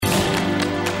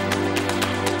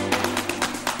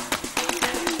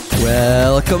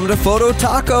Welcome to Photo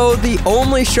Taco, the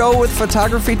only show with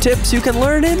photography tips you can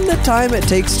learn in the time it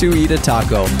takes to eat a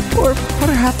taco, or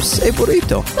perhaps a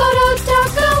burrito. Photo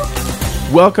Taco!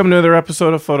 Welcome to another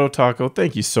episode of Photo Taco.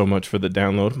 Thank you so much for the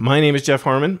download. My name is Jeff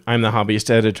Harmon. I'm the hobbyist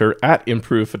editor at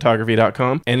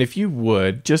improvephotography.com. And if you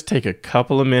would, just take a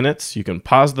couple of minutes. You can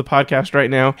pause the podcast right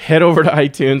now, head over to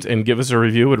iTunes and give us a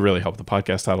review. It would really help the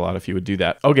podcast out a lot if you would do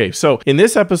that. Okay, so in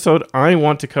this episode, I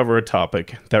want to cover a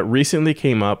topic that recently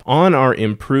came up on our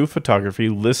Improve Photography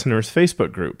listeners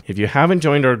Facebook group. If you haven't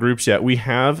joined our groups yet, we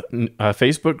have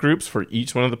Facebook groups for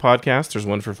each one of the podcasts. There's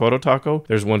one for Photo Taco,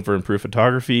 there's one for Improve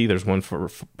Photography, there's one for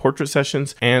portrait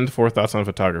sessions, and for thoughts on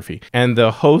photography. And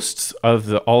the hosts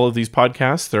of all of these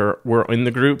podcasts, we're in the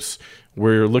groups.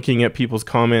 We're looking at people's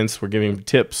comments. We're giving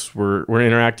tips. We're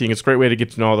interacting. It's a great way to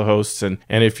get to know all the hosts. And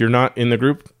if you're not in the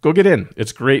group, go get in.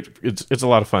 It's great. It's a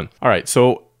lot of fun. All right.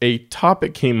 So a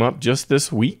topic came up just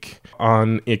this week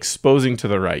on exposing to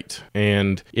the right.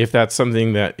 And if that's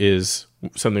something that is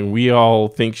something we all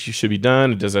think should be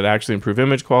done, does it actually improve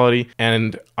image quality?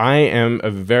 And I'm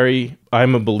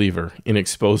a believer in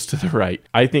expose to the right.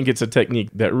 I think it's a technique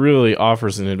that really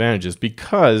offers an advantages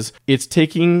because it's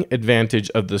taking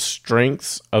advantage of the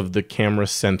strengths of the camera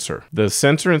sensor. The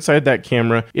sensor inside that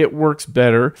camera, it works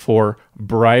better for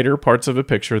brighter parts of a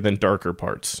picture than darker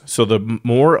parts. So the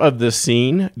more of the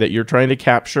scene that you're trying to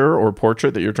capture or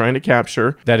portrait that you're trying to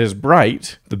capture that is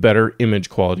bright, the better image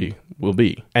quality will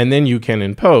be. And then you can,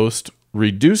 in post,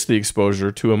 reduce the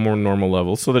exposure to a more normal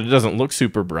level so that it doesn't look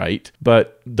super bright.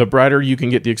 But the brighter you can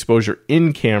get the exposure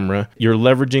in camera, you're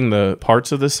leveraging the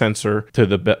parts of the sensor to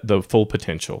the full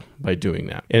potential by doing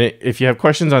that. And if you have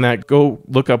questions on that, go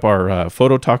look up our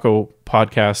Photo Taco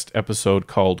podcast episode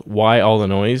called Why All the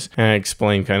Noise, and I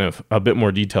explain kind of a bit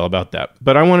more detail about that.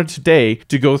 But I wanted today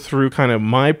to go through kind of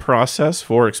my process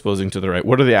for exposing to the right.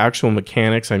 What are the actual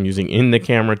mechanics I'm using in the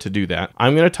camera to do that?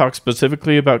 I'm going to talk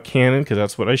specifically about Canon because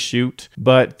that's what I shoot,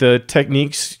 but the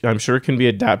techniques I'm sure can be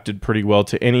adapted pretty well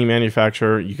to any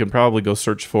manufacturer. You can probably go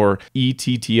search for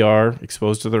ETTR,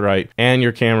 exposed to the right, and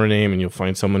your camera name, and you'll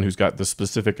find someone who's got the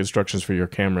specific instructions for your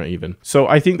camera even. So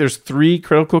I think there's three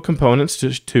critical components to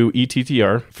ETTR.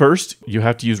 First, you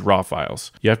have to use RAW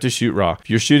files. You have to shoot RAW. If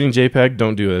you're shooting JPEG,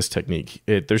 don't do this technique.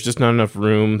 There's just not enough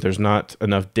room. There's not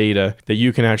enough data that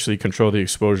you can actually control the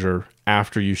exposure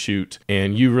after you shoot,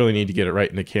 and you really need to get it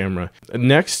right in the camera.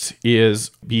 Next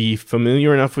is be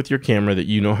familiar enough with your camera that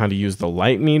you know how to use the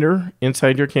light meter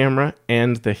inside your camera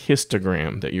and the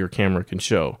histogram that your camera can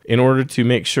show in order to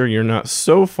make sure you're not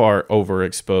so far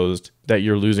overexposed that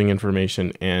you're losing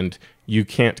information and you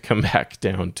can't come back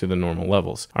down to the normal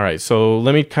levels. All right, so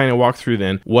let me kind of walk through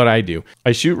then what I do.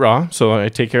 I shoot RAW, so I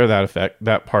take care of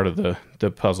that part of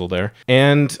the puzzle there.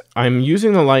 And I'm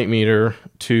using the light meter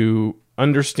to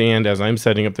understand as I'm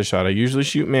setting up the shot. I usually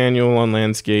shoot manual on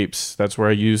landscapes. That's where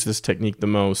I use this technique the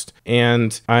most.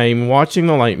 And I'm watching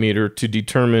the light meter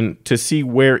to see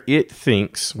where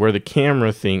the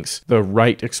camera thinks the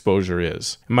right exposure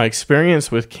is. My experience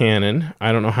with Canon,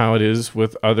 I don't know how it is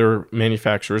with other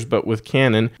manufacturers, but with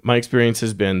Canon, my experience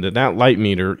has been that light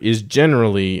meter is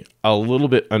generally a little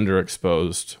bit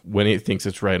underexposed when it thinks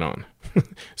it's right on.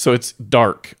 So it's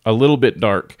dark, a little bit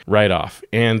dark right off.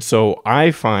 And so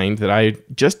I find that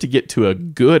just to get to a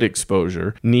good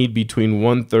exposure, need between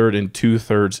 1/3 and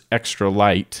 2/3 extra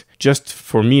light just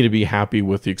for me to be happy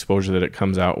with the exposure that it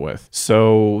comes out with.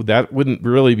 So that wouldn't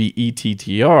really be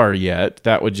ETTR yet.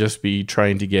 That would just be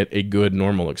trying to get a good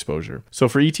normal exposure. So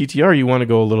for ETTR, you want to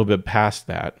go a little bit past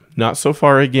that. Not so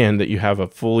far, again, that you have a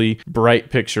fully bright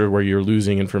picture where you're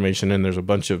losing information and there's a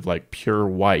bunch of like pure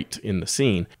white in the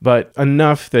scene, but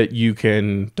enough that you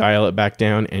can dial it back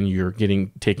down and you're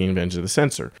taking advantage of the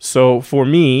sensor. So for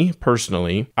me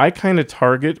personally, I kind of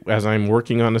target, as I'm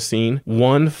working on a scene,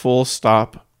 one full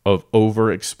stop of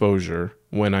overexposure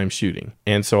when I'm shooting.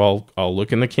 And so I'll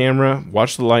look in the camera,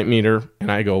 watch the light meter,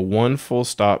 and I go one full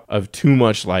stop of too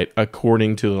much light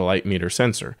according to the light meter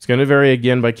sensor. It's going to vary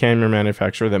again by camera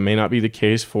manufacturer. That may not be the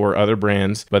case for other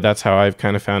brands, but that's how I've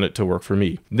kind of found it to work for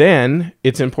me. Then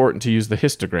it's important to use the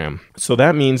histogram. So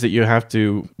that means that you have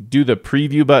to do the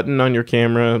preview button on your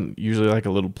camera, usually like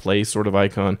a little play sort of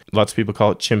icon. Lots of people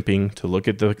call it chimping, to look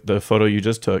at the photo you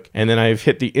just took. And then I've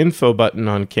hit the info button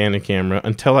on Canon camera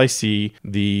until I see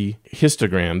the histogram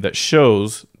that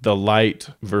shows the light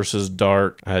versus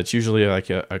dark. It's usually like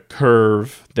a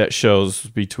curve that shows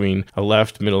between a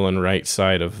left, middle, and right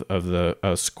side of the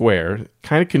square.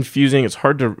 Kind of confusing. It's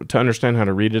hard to understand how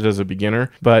to read it as a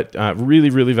beginner, but really,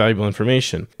 really valuable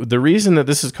information. The reason that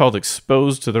this is called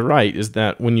exposed to the right is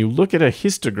that when you look at a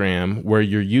histogram where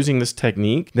you're using this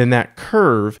technique, then that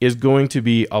curve is going to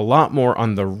be a lot more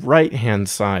on the right-hand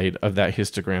side of that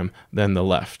histogram than the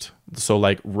left. So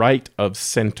like right of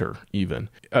center even.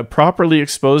 A properly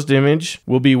exposed image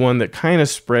will be one that kind of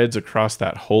spreads across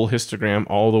that whole histogram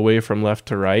all the way from left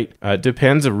to right.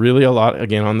 Depends really a lot,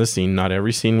 again, on the scene. Not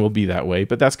every scene will be that way,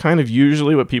 but that's kind of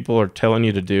usually what people are telling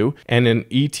you to do. And in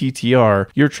ETTR,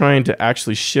 you're trying to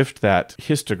actually shift that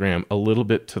histogram a little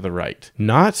bit to the right.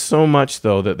 Not so much,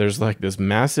 though, that there's like this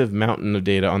massive mountain of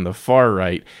data on the far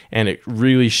right and it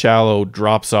really shallow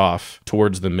drops off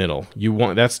towards the middle.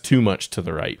 That's too much to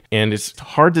the right. And it's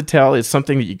hard to tell. It's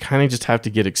something that you kind of just have to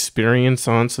get experience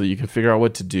on so that you can figure out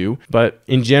what to do. But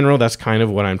in general, that's kind of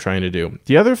what I'm trying to do.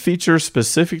 The other feature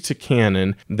specific to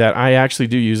Canon that I actually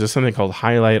do use is something called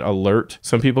highlight alert.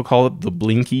 Some people call it the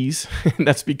blinkies.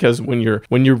 That's because when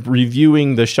you're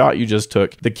reviewing the shot you just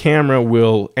took, the camera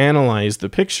will analyze the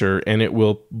picture and it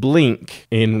will blink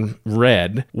in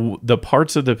red the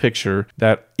parts of the picture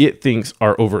that it thinks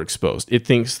are overexposed. It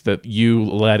thinks that you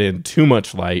let in too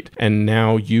much light and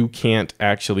now you don't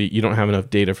have enough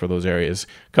data for those areas.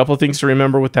 A couple of things to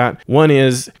remember with that. One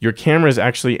is your camera is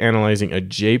actually analyzing a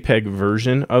JPEG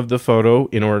version of the photo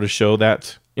in order to show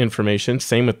that information.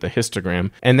 Same with the histogram.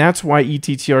 And that's why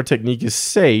ETTR technique is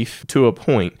safe to a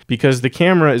point, because the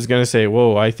camera is going to say,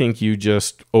 whoa, I think you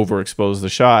just overexposed the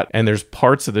shot. And there's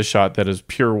parts of the shot that is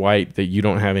pure white that you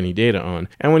don't have any data on.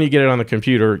 And when you get it on the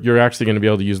computer, you're actually going to be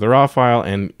able to use the raw file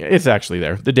and it's actually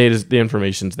there. The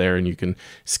information's there and you can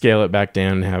scale it back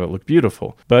down and have it look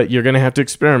beautiful. But you're going to have to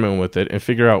experiment with it and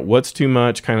figure out what's too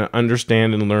much, kind of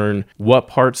understand and learn what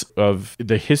parts of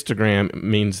the histogram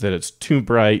means that it's too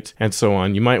bright and so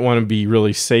on. You might want to be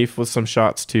really safe with some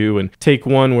shots too and take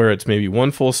one where it's maybe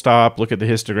one full stop, look at the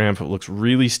histogram. If it looks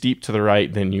really steep to the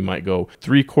right, then you might go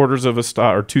 3/4 of a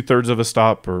stop or 2/3 of a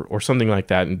stop or something like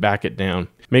that and back it down.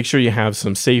 Make sure you have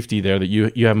some safety there, that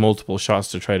you have multiple shots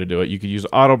to try to do it. You could use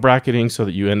auto bracketing so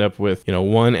that you end up with,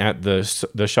 one at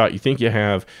the shot you think you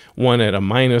have, one at a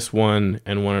 -1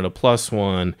 and one at a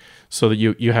 +1, so that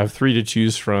you have 3 to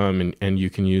choose from and you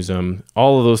can use them.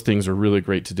 All of those things are really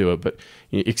great to do it, but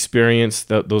experience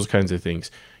those kinds of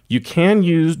things. You can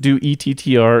do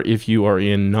ETTR if you are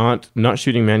in not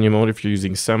shooting manual mode, if you're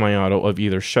using semi-auto of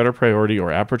either shutter priority or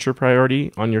aperture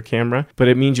priority on your camera, but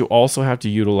it means you also have to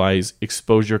utilize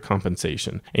exposure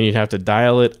compensation and you'd have to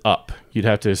dial it up. You'd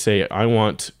have to say, I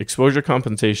want exposure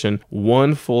compensation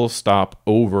 1 full stop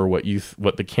over what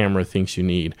the camera thinks you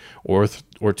need, or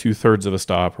 2/3 of a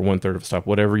stop or 1/3 of a stop,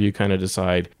 whatever you kind of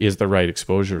decide is the right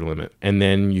exposure limit. And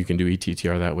then you can do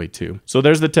ETTR that way too. So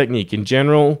there's the technique. In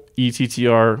general,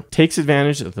 ETTR takes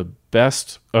advantage of the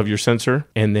best of your sensor,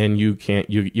 and then you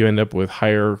end up with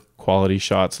higher quality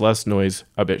shots, less noise,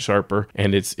 a bit sharper,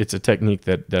 and it's a technique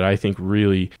that I think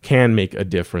really can make a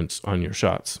difference on your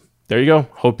shots. There you go.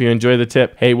 Hope you enjoy the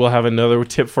tip. Hey, we'll have another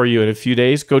tip for you in a few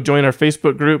days. Go join our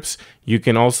Facebook groups. You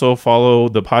can also follow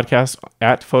the podcast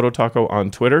at Phototaco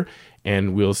on Twitter,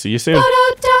 and we'll see you soon.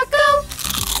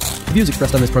 The views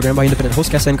expressed on this program by independent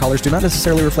host, guests, and callers do not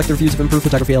necessarily reflect the views of Improved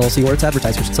Photography LLC or its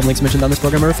advertisers. Some links mentioned on this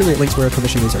program are affiliate links where a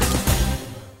permission reserved.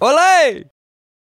 Olé!